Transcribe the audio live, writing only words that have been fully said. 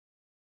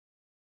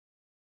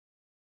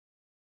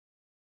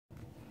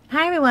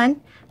Hi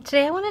everyone!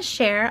 Today I want to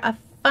share a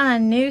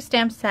fun new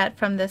stamp set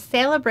from the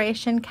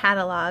Sale-a-Bration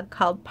catalog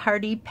called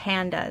Party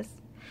Pandas.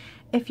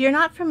 If you're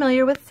not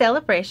familiar with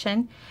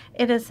Sale-a-Bration,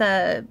 it is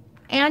an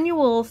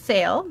annual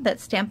sale that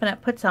Stampin'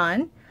 Up! Puts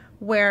on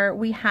where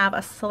we have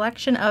a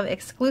selection of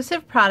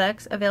exclusive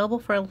products available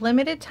for a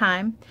limited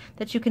time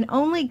that you can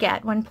only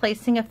get when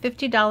placing a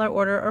 $50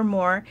 order or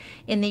more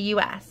in the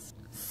US.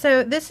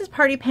 So this is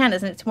Party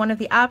Pandas, and it's one of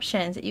the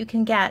options that you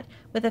can get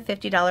with a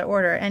 $50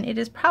 order, and it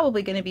is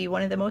probably going to be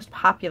one of the most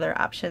popular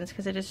options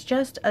because it is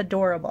just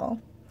adorable.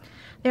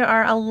 There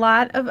are a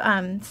lot of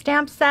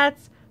stamp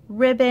sets,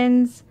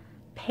 ribbons,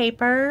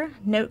 paper,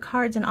 note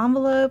cards and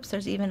envelopes.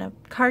 There's even a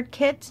card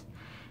kit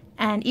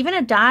and even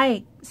a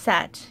die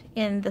set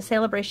in the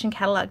Sale-a-Bration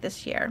catalog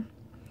this year.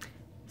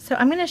 So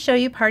I'm going to show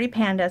you Party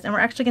Pandas, and we're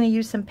actually going to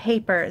use some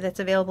paper that's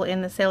available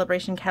in the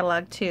Sale-a-Bration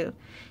catalog too.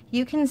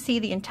 You can see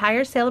the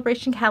entire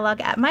Sale-a-Bration catalog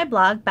at my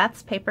blog,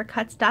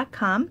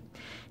 bethspapercuts.com,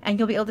 and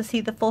you'll be able to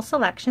see the full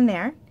selection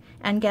there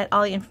and get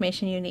all the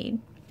information you need.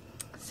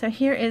 So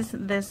here is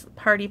this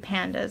Party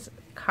Pandas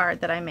card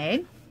that I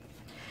made.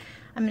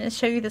 I'm going to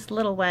show you this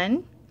little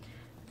one.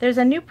 There's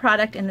a new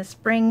product in the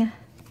spring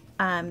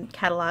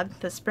catalog,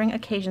 the spring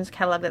occasions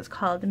catalog, that's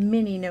called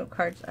mini note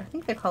cards. I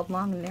think they're called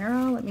long and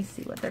narrow. Let me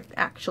see what they're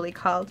actually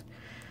called.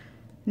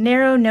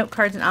 Narrow note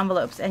cards and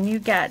envelopes, and you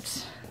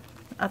get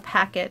a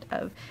packet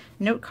of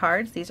note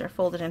cards. These are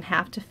folded in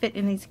half to fit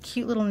in these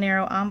cute little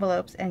narrow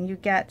envelopes, and you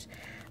get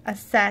a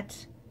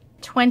set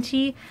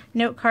 20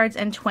 note cards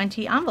and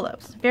 20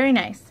 envelopes. Very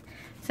nice.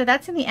 So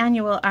that's in the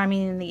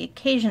in the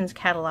occasions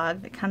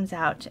catalog that comes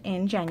out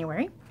in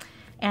January.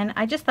 And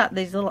I just thought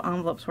these little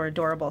envelopes were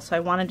adorable, so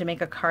I wanted to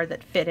make a card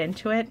that fit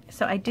into it.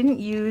 So I didn't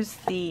use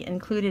the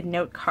included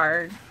note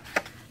card,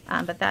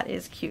 but that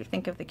is cute.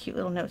 Think of the cute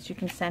little notes you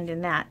can send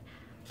in that.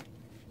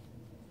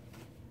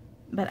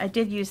 But I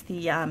did use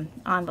the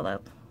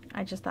envelope.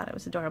 I just thought it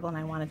was adorable, and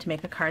I wanted to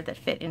make a card that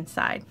fit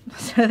inside.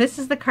 So this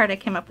is the card I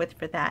came up with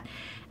for that.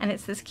 And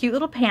it's this cute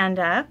little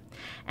panda,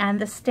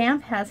 and the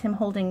stamp has him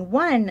holding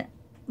one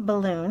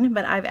balloon,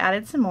 but I've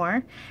added some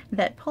more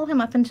that pull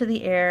him up into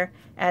the air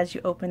as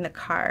you open the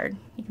card.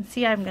 You can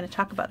see I'm going to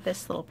talk about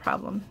this little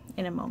problem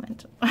in a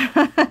moment.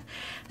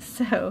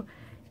 So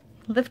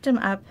lift him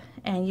up,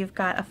 and you've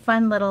got a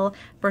fun little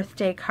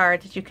birthday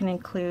card that you can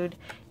include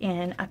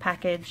in a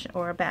package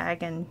or a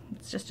bag, and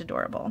it's just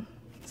adorable.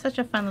 Such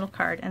a fun little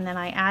card. And then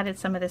I added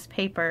some of this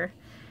paper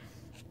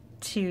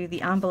to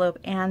the envelope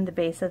and the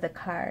base of the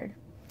card.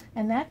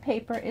 And that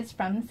paper is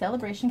from the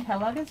Sale-a-Bration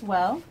catalog as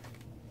well.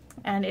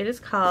 And it is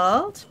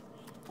called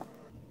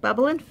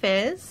Bubble and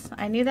Fizz.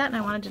 I knew that, and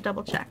I wanted to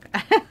double check.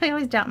 I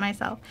always doubt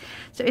myself.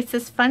 So it's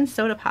this fun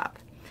soda pop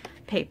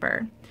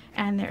paper,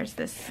 and there's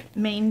this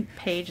main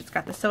page. It's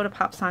got the soda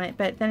pops on it,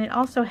 but then it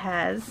also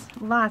has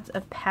lots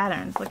of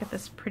patterns. Look at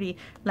this pretty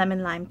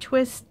lemon lime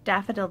twist,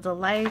 daffodil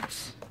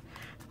delight,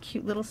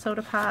 cute little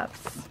soda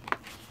pops.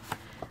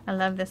 I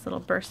love this little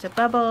burst of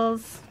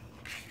bubbles,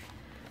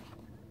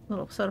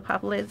 little soda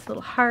pop lids,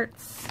 little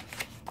hearts.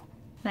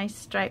 Nice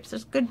stripes.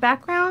 There's good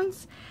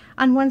backgrounds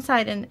on one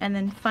side and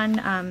then fun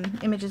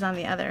images on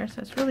the other.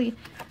 So it's really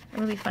a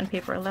really fun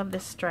paper. I love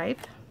this stripe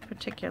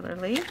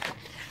particularly.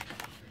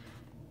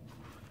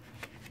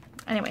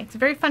 Anyway, it's a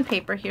very fun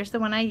paper. Here's the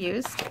one I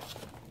used.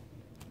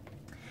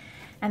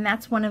 And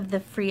that's one of the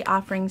free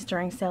offerings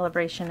during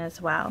Sale-a-Bration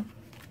as well.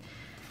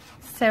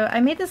 So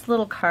I made this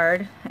little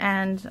card,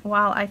 and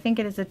while I think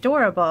it is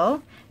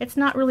adorable, it's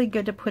not really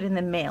good to put in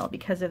the mail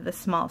because of the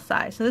small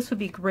size. So this would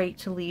be great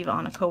to leave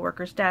on a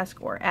coworker's desk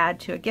or add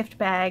to a gift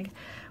bag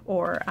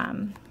or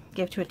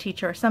give to a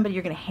teacher or somebody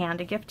you're going to hand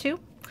a gift to.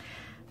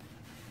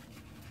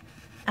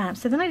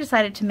 So then I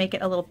decided to make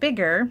it a little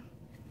bigger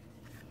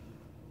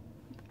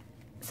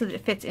so that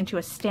it fits into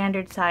a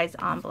standard size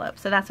envelope.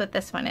 So that's what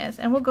this one is,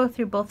 and we'll go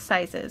through both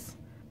sizes.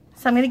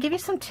 So I'm going to give you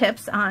some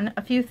tips on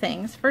a few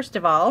things. First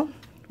of all,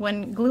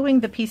 when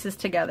gluing the pieces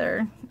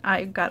together,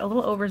 I got a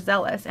little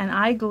overzealous, and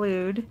I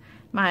glued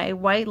my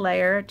white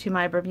layer to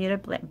my Bermuda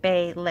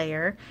Bay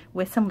layer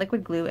with some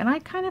liquid glue, and I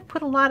kind of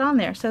put a lot on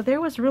there, so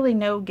there was really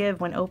no give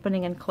when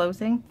opening and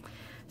closing.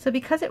 So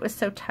because it was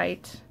so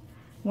tight,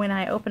 when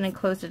I opened and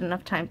closed it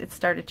enough times, it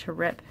started to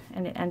rip,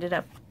 and it ended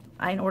up,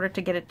 in order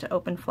to get it to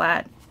open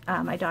flat,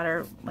 my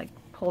daughter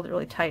pulled it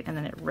really tight, and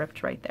then it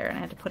ripped right there, and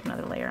I had to put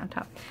another layer on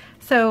top.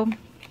 So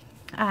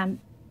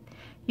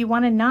you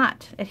want to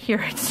not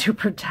adhere it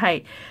super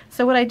tight.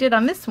 So what I did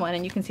on this one,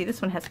 and you can see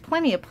this one has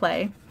plenty of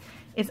play,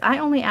 is I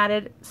only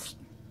added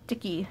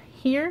sticky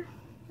here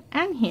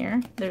and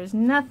here. There's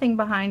nothing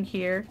behind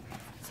here,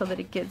 so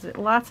that it gives it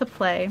lots of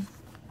play,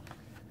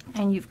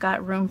 and you've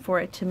got room for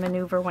it to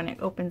maneuver when it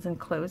opens and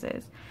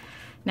closes.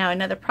 Now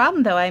another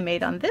problem though I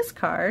made on this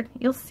card,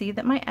 you'll see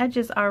that my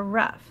edges are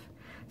rough.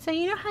 So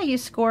you know how you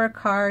score a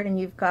card and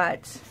you've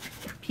got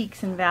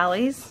peaks and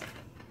valleys,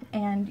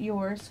 and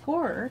your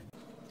scorer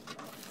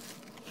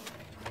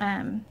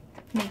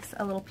makes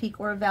a little peak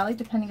or a valley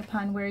depending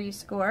upon where you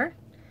score.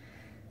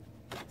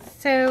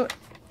 So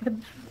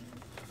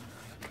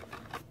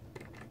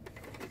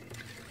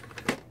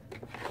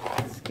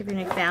give you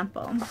an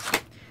example.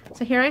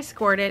 So here I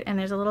scored it, and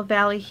there's a little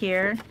valley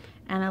here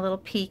and a little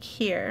peak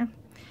here.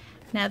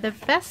 Now the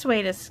best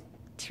way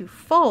to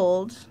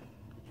fold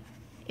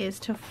is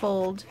to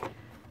fold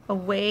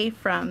away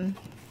from,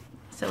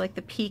 so like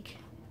the peak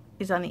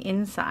is on the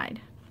inside.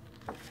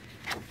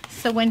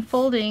 So when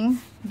folding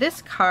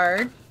this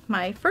card,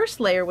 my first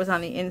layer was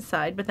on the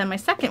inside, but then my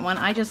second one,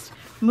 I just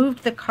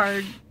moved the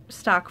card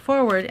stock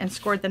forward and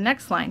scored the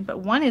next line, but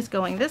one is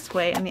going this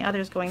way and the other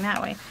is going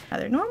that way.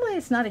 Normally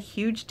it's not a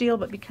huge deal,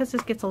 but because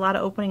this gets a lot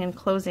of opening and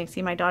closing,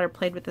 see, my daughter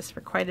played with this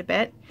for quite a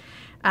bit,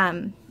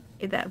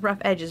 that rough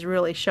edge is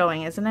really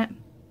showing, isn't it?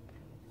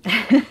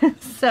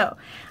 So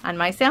on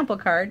my sample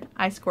card,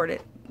 I scored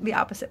it the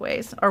opposite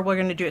ways, or we're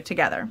going to do it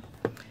together.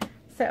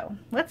 So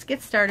let's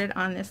get started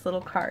on this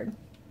little card.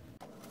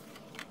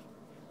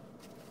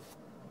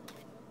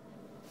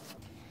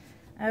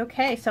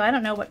 Okay, so I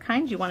don't know what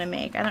kind you want to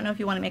make. I don't know if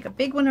you want to make a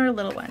big one or a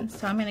little one.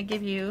 So I'm going to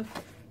give you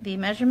the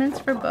measurements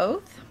for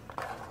both.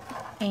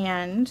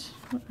 And,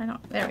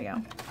 there we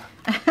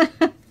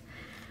go.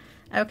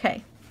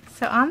 Okay,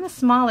 so on the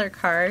smaller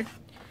card,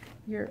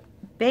 your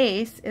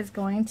base is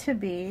going to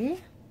be,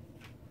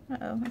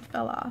 uh-oh, it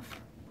fell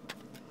off.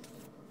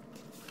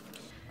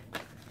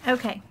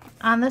 Okay,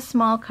 on the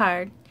small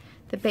card,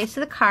 the base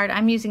of the card,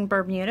 I'm using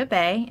Bermuda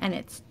Bay, and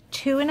it's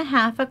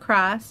 2.5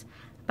 across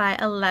by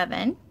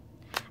 11.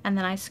 And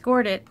then I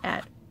scored it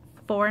at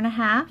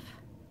 4.5,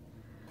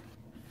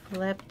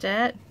 flipped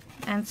it,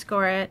 and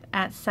score it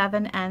at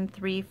 7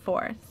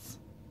 3/4.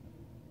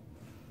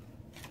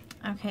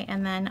 Okay,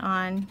 and then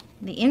on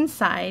the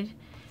inside,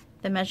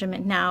 the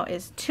measurement now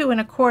is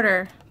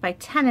 2.25 by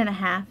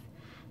 10.5,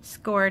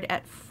 scored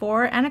at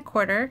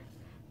 4.25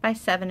 by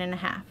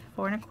 7.5.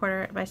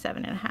 4.25 by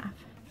 7.5.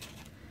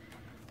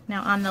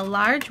 Now on the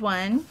large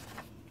one,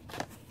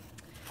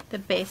 the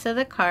base of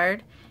the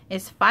card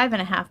is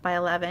 5.5 by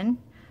 11,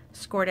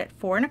 scored at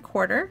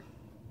 4.25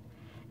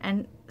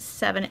 and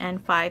 7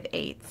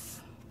 5/8.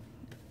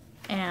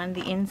 And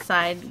the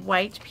inside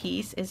white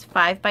piece is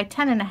 5 by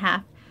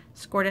 10.5,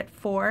 scored at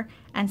 4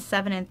 and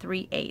 7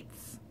 3/8.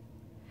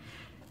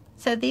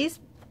 So these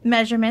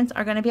measurements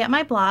are going to be at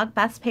my blog,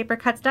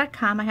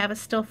 bethspapercuts.com. I have a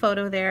still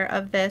photo there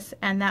of this,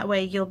 and that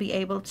way you'll be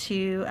able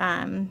to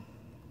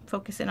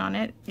focus in on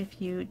it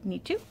if you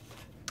need to.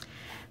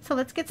 So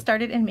let's get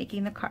started in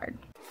making the card.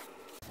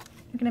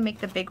 We're going to make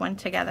the big one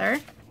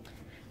together.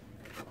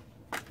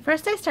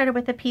 First I started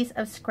with a piece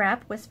of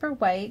scrap Whisper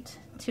White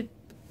to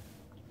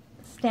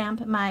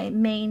stamp my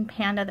main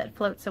panda that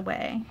floats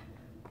away.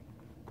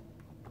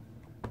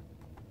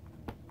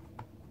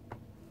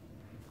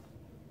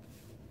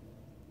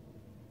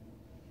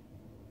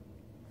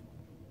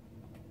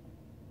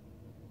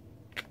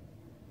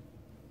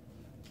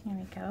 There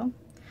we go.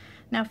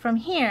 Now from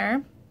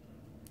here,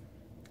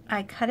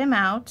 I cut him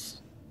out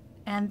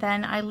and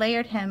then I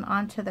layered him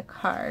onto the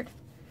card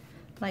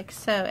like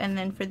so. And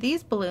then for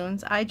these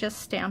balloons, I just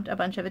stamped a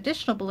bunch of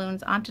additional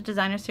balloons onto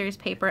designer series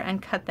paper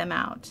and cut them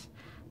out.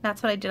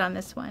 That's what I did on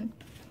this one.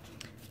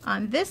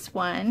 On this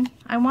one,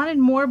 I wanted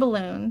more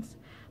balloons,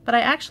 but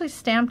I actually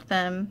stamped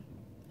them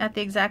at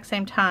the exact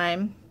same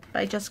time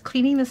by just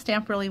cleaning the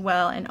stamp really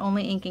well and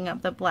only inking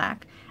up the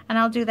black. And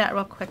I'll do that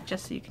real quick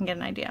just so you can get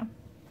an idea.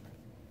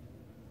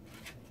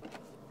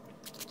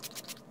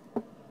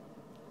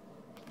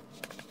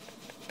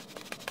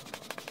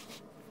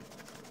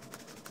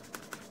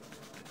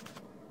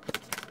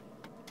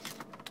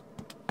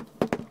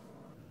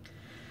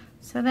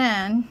 So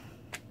then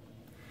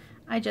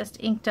I just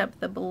inked up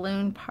the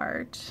balloon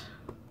part,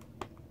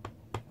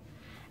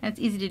 and it's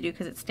easy to do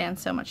because it stands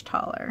so much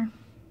taller.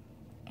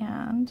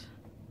 And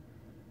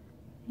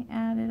I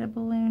added a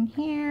balloon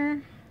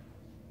here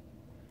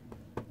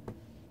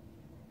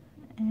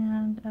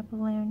and a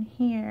balloon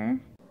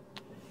here,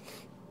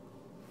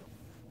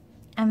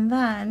 and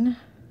then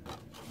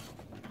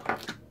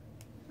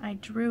I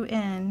drew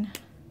in,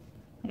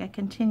 like I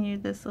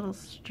continued this little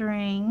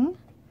string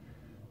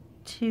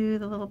to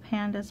the little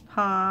panda's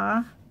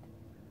paw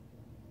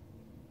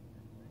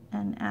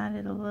and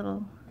added a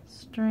little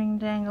string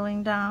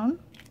dangling down,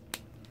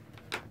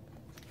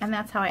 and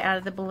that's how I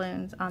added the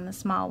balloons on the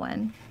small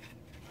one.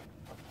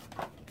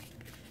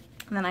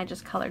 And then I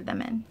just colored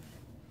them in.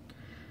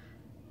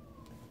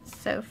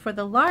 So for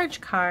the large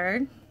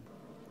card,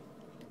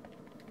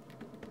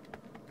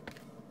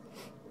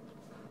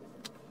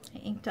 I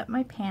inked up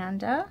my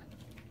panda.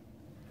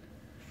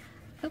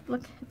 Oh,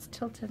 look, it's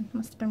tilted.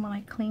 Must have been when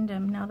I cleaned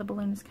him. Now the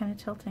balloon is kind of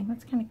tilting.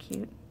 That's kind of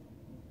cute.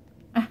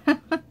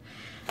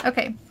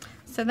 Okay,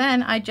 so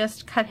then I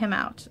just cut him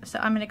out. So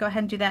I'm going to go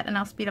ahead and do that, and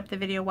I'll speed up the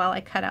video while I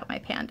cut out my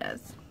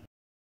pandas.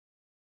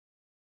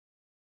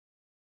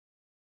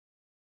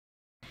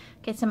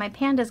 Okay, so my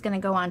panda is going to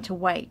go on to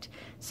white.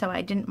 So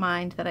I didn't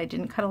mind that I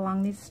didn't cut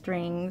along these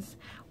strings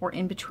or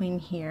in between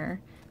here,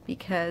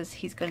 because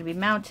he's going to be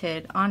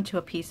mounted onto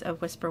a piece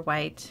of Whisper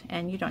White,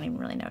 and you don't even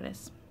really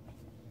notice.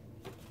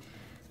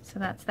 So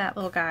that's that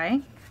little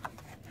guy.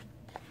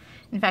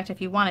 In fact,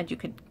 if you wanted, you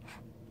could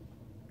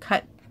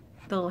cut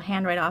the little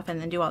hand right off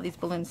and then do all these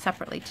balloons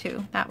separately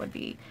too. That would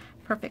be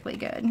perfectly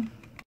good.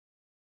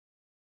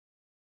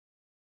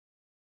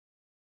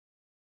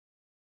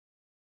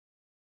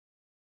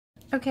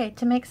 Okay,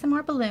 to make some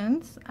more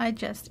balloons, I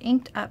just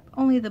inked up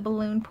only the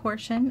balloon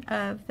portion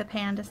of the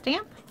panda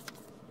stamp.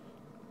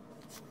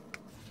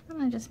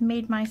 And I just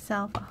made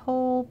myself a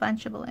whole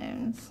bunch of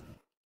balloons.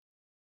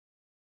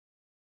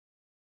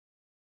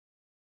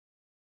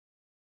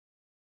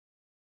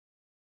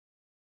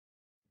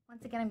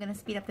 Once again, I'm going to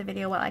speed up the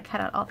video while I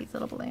cut out all these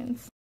little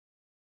balloons.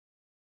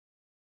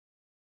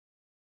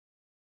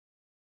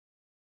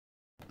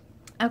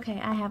 Okay,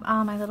 I have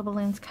all my little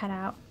balloons cut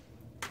out.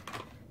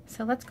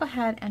 So let's go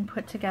ahead and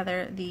put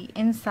together the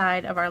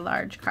inside of our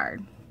large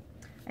card.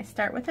 I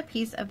start with a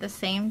piece of the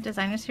same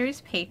Designer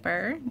Series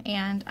paper,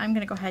 and I'm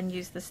going to go ahead and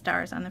use the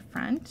stars on the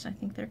front. I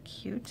think they're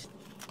cute.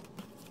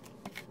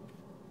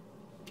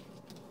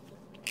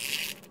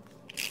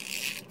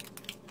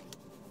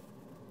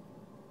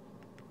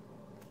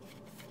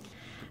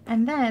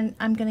 And then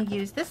I'm going to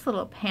use this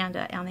little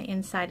panda on the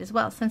inside as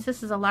well. Since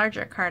this is a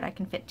larger card, I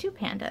can fit 2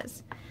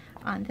 pandas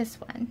on this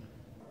one.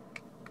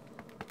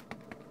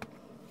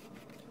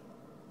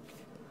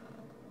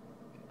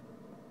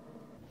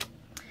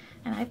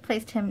 And I've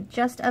placed him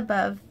just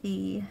above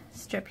the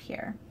strip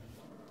here.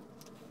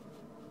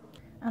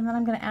 And then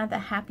I'm going to add the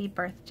happy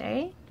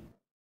birthday.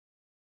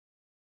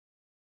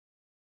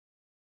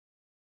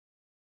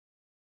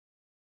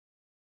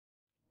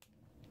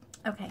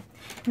 Okay,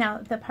 now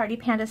the Party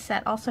Pandas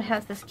set also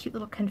has this cute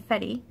little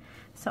confetti,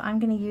 so I'm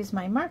going to use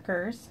my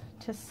markers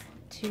to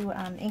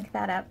ink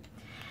that up.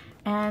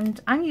 And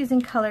I'm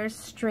using colors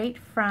straight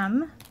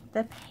from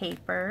the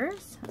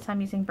papers, so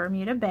I'm using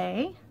Bermuda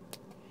Bay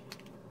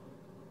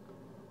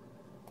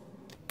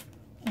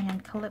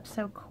and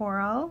Calypso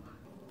Coral.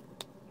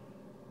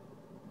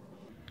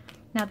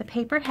 Now the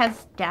paper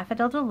has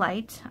Daffodil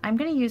Delight. I'm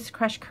going to use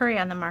crushed curry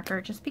on the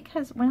marker just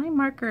because when I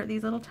marker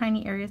these little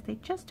tiny areas, they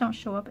just don't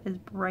show up as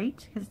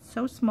bright because it's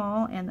so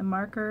small and the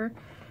marker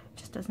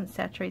just doesn't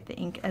saturate the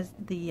ink as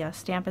the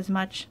stamp as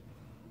much.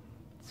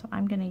 So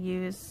I'm going to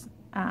use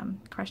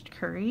crushed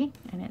curry,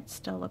 and it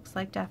still looks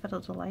like Daffodil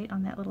Delight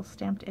on that little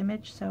stamped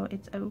image, so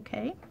it's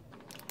okay.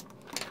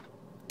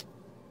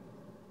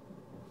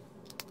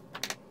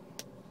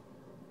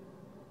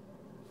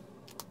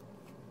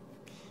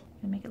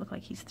 And make it look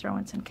like he's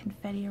throwing some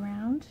confetti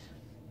around.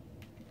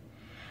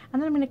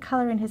 And then I'm going to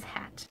color in his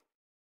hat.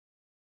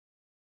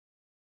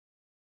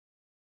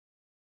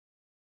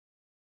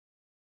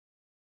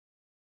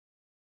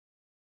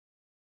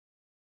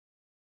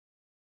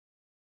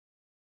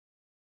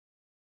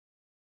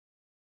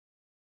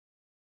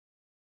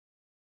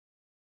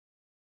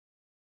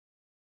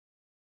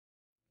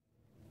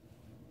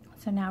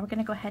 So now we're going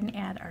to go ahead and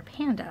add our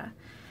panda.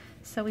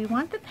 So we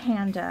want the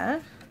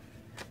panda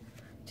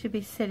to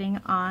be sitting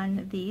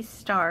on these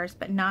stars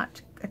but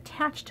not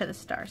attached to the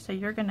star. So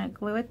you're going to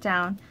glue it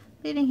down,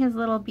 leaving his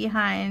little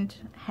behind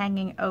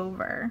hanging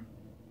over.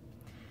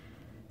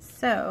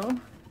 So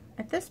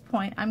at this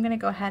point I'm going to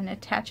go ahead and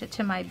attach it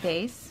to my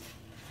base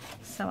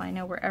so I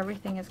know where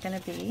everything is going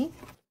to be.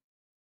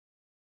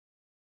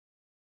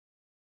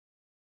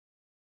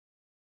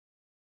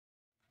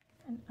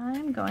 And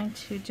I'm going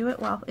to do it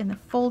while in the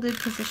folded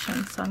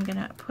position. So I'm going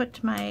to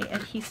put my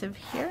adhesive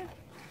here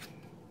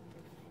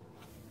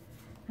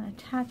and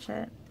attach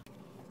it,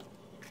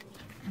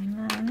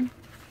 and then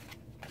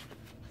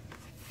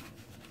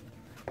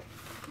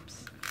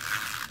oops.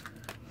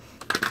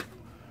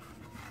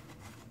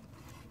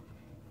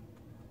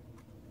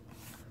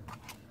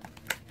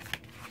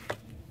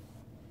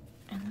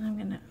 And then I'm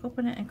going to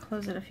open it and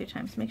close it a few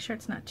times. Make sure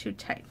it's not too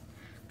tight.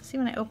 See,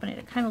 when I open it,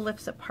 it kind of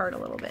lifts apart a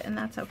little bit, and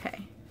that's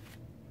okay.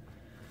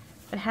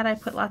 But had I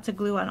put lots of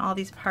glue on all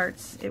these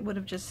parts, it would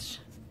have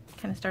just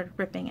kind of started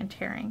ripping and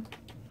tearing.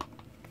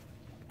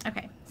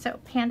 Okay, so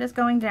Panda's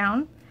going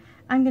down.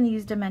 I'm going to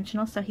use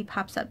dimensional so he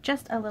pops up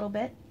just a little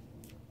bit.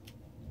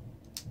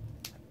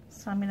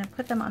 So I'm going to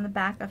put them on the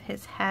back of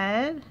his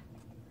head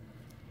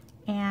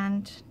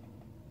and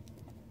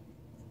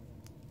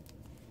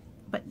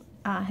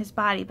his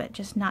body, but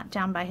just not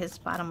down by his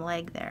bottom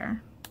leg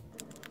there.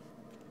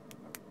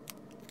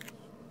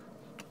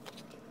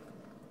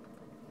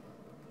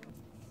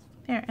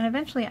 There, and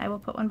eventually I will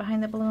put one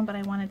behind the balloon, but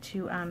I wanted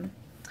to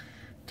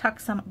tuck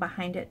some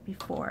behind it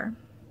before.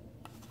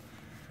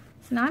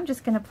 So now I'm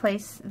just going to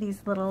place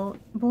these little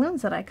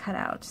balloons that I cut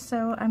out.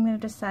 So I'm going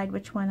to decide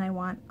which one I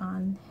want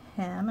on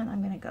him, and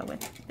I'm going to go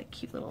with the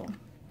cute little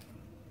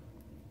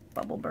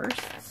bubble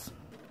bursts.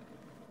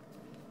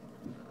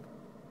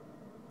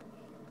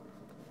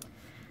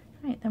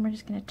 All right, then we're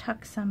just going to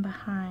tuck some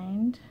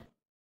behind.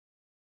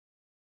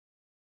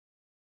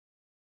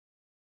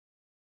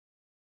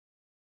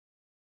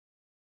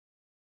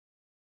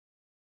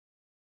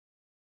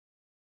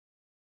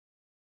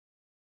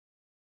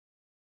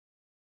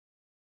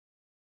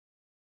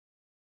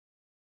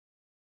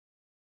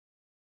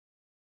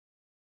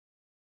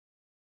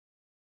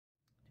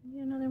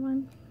 Another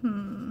one.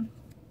 I'm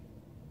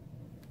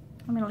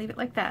going to leave it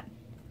like that.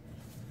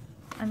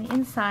 on the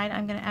inside,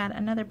 I'm going to add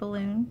another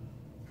balloon.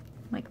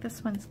 Like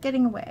this one's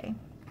getting away.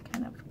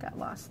 Kind of got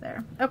lost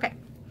there. Okay.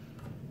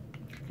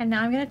 And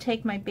now I'm going to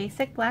take my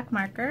basic black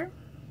marker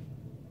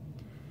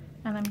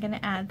and I'm going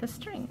to add the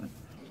strings.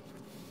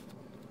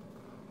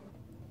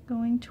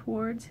 Going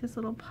towards his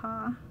little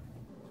paw.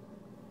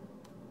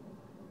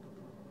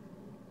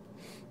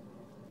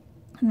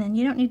 And then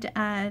you don't need to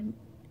add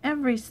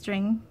every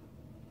string.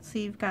 So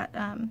you've got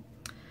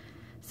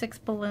 6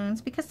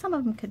 balloons, because some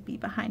of them could be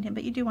behind him,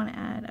 but you do want to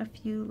add a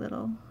few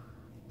little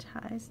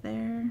ties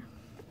there.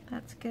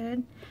 That's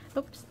good.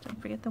 Oops,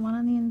 don't forget the one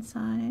on the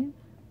inside.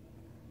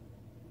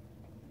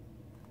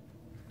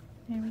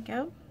 There we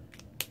go.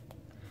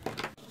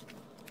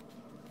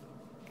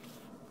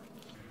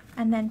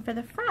 And then for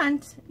the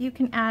front, you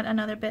can add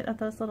another bit of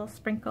those little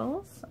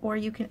sprinkles, or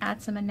you can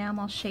add some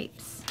enamel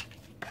shapes.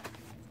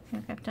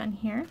 Like I've done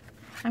here.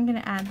 I'm going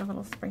to add the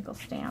little sprinkle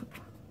stamp,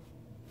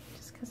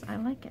 just because I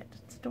like it.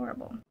 It's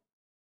adorable.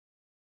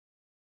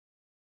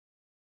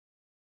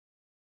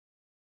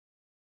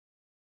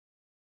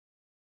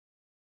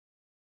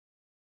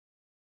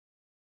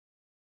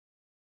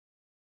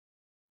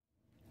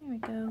 There we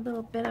go, a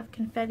little bit of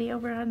confetti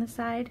over on the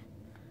side.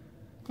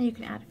 And you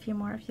can add a few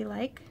more if you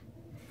like.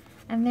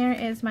 And there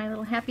is my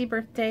little happy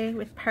birthday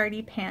with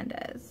Party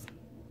Pandas.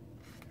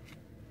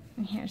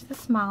 And here's the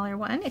smaller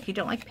one. If you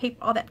don't like paper,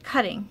 all that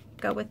cutting,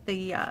 go with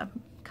the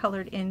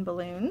colored in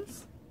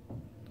balloons.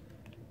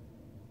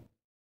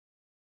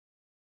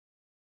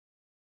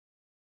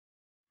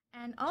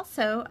 And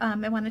also,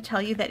 I want to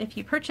tell you that if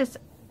you purchase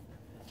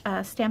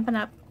Stampin'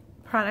 Up!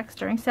 Products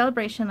during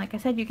Sale-a-Bration, like I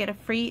said, you get a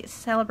free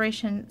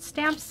Sale-a-Bration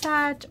stamp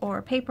set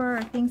or paper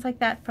or things like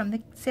that from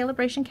the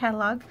Sale-a-Bration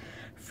catalog,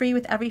 free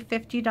with every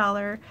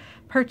 $50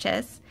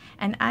 purchase.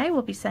 And I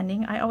will be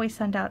sending, I always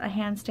send out a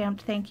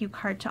hand-stamped thank you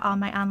card to all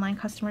my online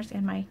customers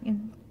and my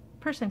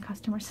in-person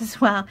customers as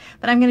well.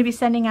 But I'm going to be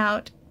sending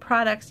out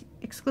products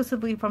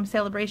exclusively from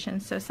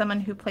Sale-a-Bration, so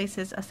someone who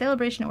places a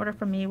Sale-a-Bration order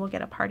from me will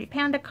get a Party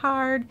Panda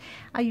card.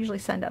 I usually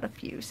send out a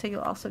few, so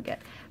you'll also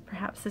get,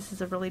 perhaps this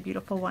is a really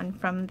beautiful one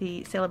from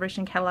the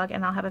Sale-a-Bration catalog,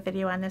 and I'll have a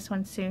video on this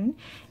one soon.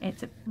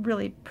 It's a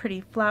really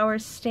pretty flower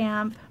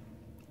stamp.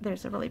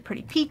 There's a really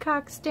pretty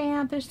peacock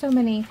stamp. There's so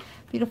many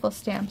beautiful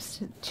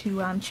stamps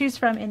to choose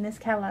from in this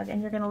catalog,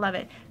 and you're going to love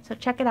it. So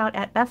check it out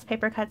at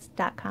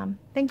bethspapercuts.com.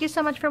 Thank you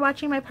so much for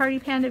watching my Party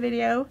Panda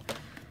video.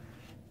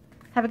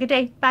 Have a good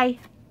day. Bye.